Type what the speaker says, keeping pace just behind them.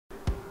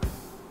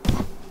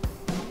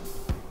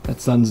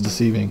Sun's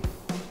deceiving.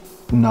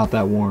 Not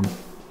that warm.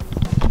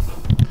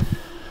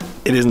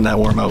 It isn't that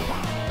warm out.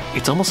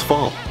 It's almost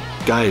fall.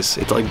 Guys,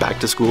 it's like back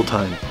to school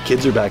time.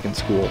 Kids are back in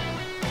school.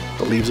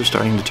 The leaves are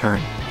starting to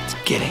turn. It's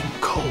getting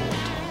cold.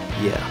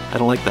 Yeah, I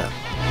don't like that.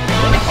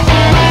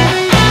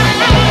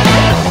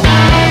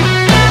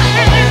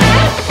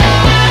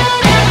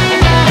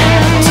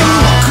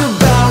 Talk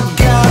about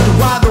God,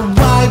 why the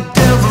white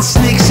devil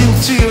sneaks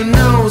into your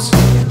nose.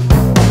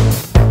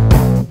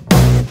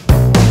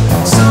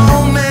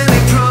 So many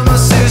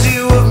promises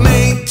you have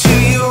made to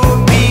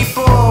your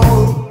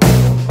people.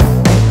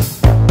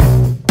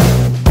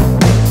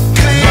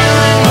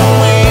 Clearing the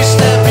way,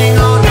 stepping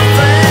on your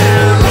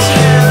friend's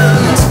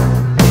hand.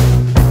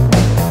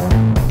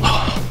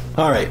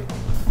 All right.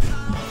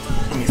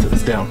 Let me set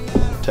this down.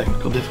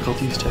 Technical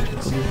difficulties,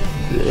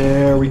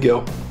 There we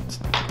go. It's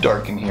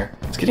dark in here.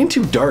 It's getting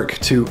too dark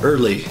too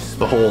early.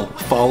 The whole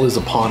fall is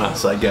upon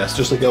us, I guess,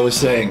 just like I was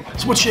saying.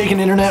 So what's shaking,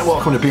 internet?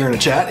 Welcome to Beer and a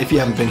Chat. If you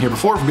haven't been here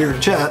before for Beer and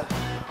a Chat,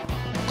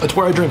 it's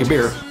where I drink a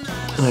beer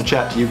and I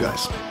chat to you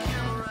guys.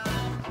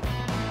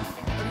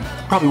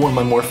 Probably one of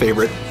my more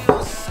favorite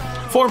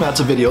formats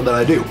of video that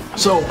I do.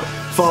 So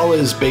fall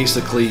is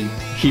basically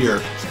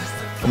here.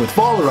 And with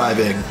fall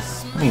arriving,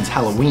 it means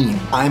Halloween.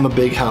 I'm a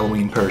big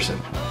Halloween person,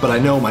 but I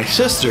know my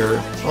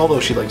sister, although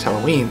she likes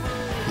Halloween,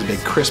 is a big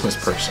Christmas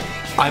person.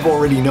 I've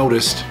already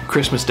noticed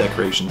Christmas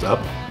decorations up,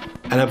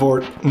 and I've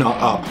already, not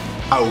up,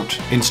 out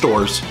in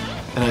stores,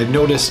 and I've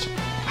noticed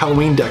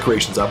Halloween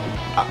decorations up,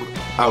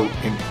 out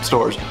in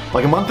stores,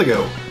 like a month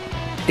ago.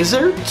 Is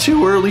there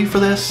too early for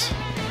this?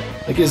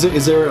 Like,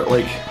 is there,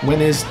 like, when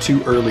is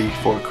too early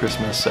for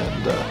Christmas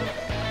and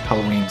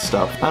Halloween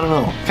stuff? I don't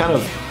know, kind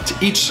of to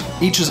each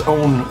his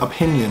own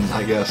opinion,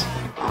 I guess.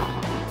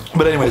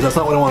 But anyways, that's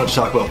not what I wanted to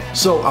talk about.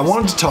 So I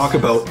wanted to talk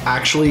about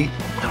actually,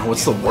 I don't know,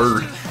 what's the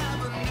word?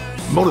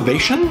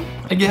 Motivation,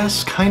 I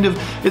guess, kind of.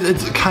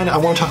 It's kind of, I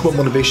want to talk about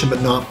motivation,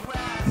 but not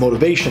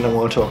motivation. I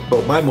want to talk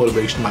about my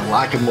motivation, my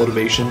lack of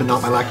motivation, but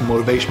not my lack of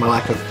motivation, my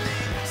lack of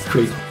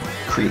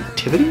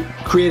creativity?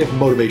 Creative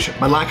motivation.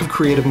 My lack of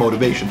creative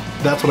motivation.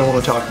 That's what I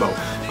want to talk about.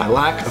 My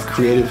lack of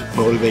creative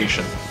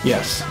motivation.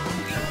 Yes.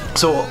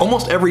 So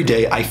almost every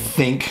day I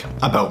think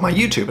about my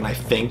YouTube and I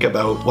think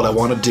about what I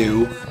want to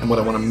do and what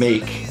I want to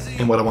make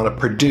and what I want to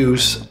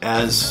produce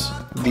as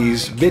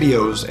these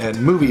videos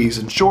and movies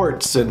and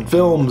shorts and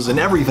films and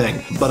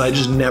everything, but I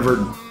just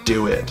never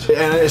do it.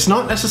 And it's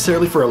not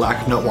necessarily for a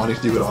lack of not wanting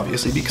to do it,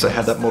 obviously, because I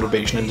have that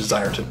motivation and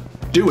desire to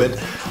do it.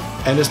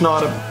 And it's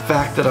not a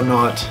fact that I'm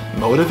not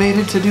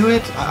motivated to do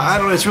it. I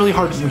don't know, it's really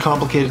hard and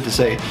complicated to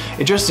say.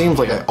 It just seems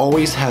like I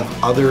always have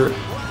other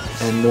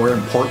and more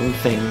important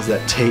things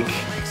that take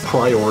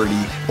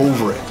priority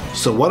over it.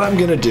 So what I'm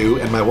gonna do,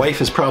 and my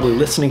wife is probably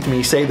listening to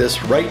me say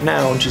this right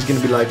now, and she's gonna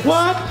be like,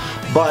 what?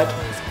 But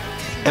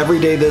every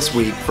day this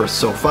week, for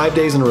 5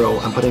 days in a row,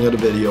 I'm putting out a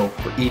video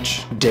for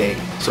each day.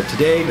 So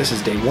today, this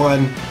is day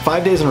 1,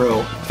 5 days in a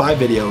row, 5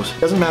 videos.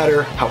 Doesn't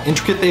matter how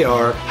intricate they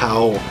are,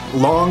 how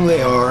long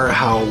they are,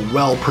 how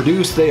well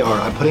produced they are,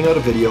 I'm putting out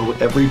a video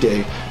every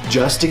day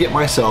just to get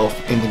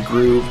myself in the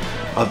groove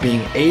of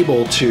being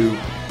able to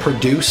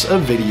produce a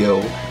video,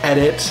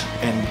 edit,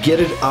 and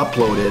get it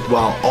uploaded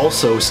while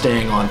also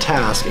staying on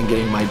task and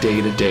getting my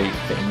day-to-day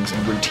things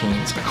and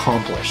routines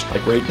accomplished.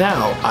 Like right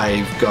now,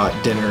 I've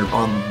got dinner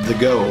on the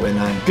go and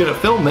I'm gonna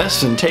film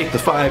this and take the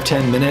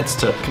 5-10 minutes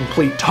to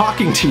complete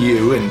talking to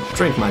you and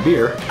drink my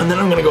beer, and then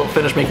I'm gonna go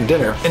finish making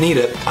dinner and eat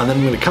it, and then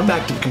I'm gonna come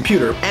back to the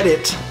computer,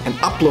 edit, and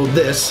upload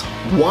this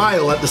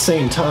while at the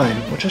same time,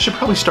 which I should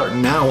probably start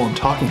now on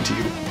talking to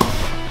you,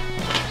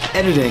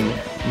 editing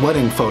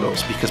wedding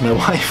photos, because my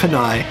wife and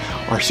I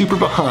are super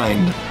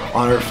behind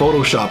on our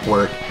Photoshop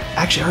work.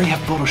 Actually, I already have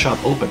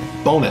Photoshop open.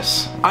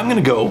 Bonus. I'm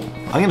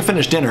gonna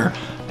finish dinner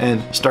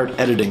and start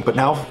editing. But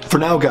for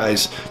now,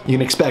 guys, you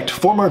can expect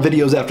 4 more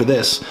videos after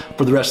this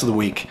for the rest of the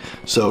week.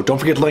 So don't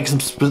forget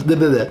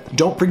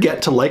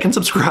to like and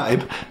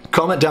subscribe,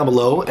 comment down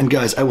below, and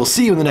guys, I will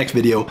see you in the next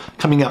video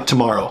coming up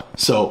tomorrow.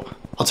 So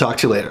I'll talk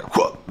to you later.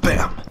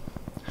 Bam.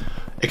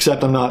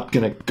 Except I'm not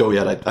gonna go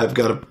yet. I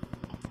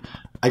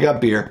got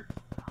beer.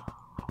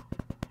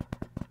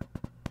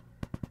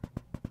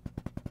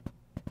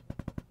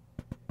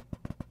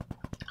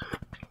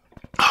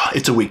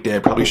 It's a weekday, I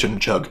probably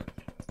shouldn't chug,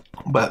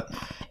 but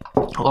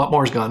a lot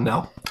more is gone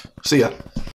now. See ya.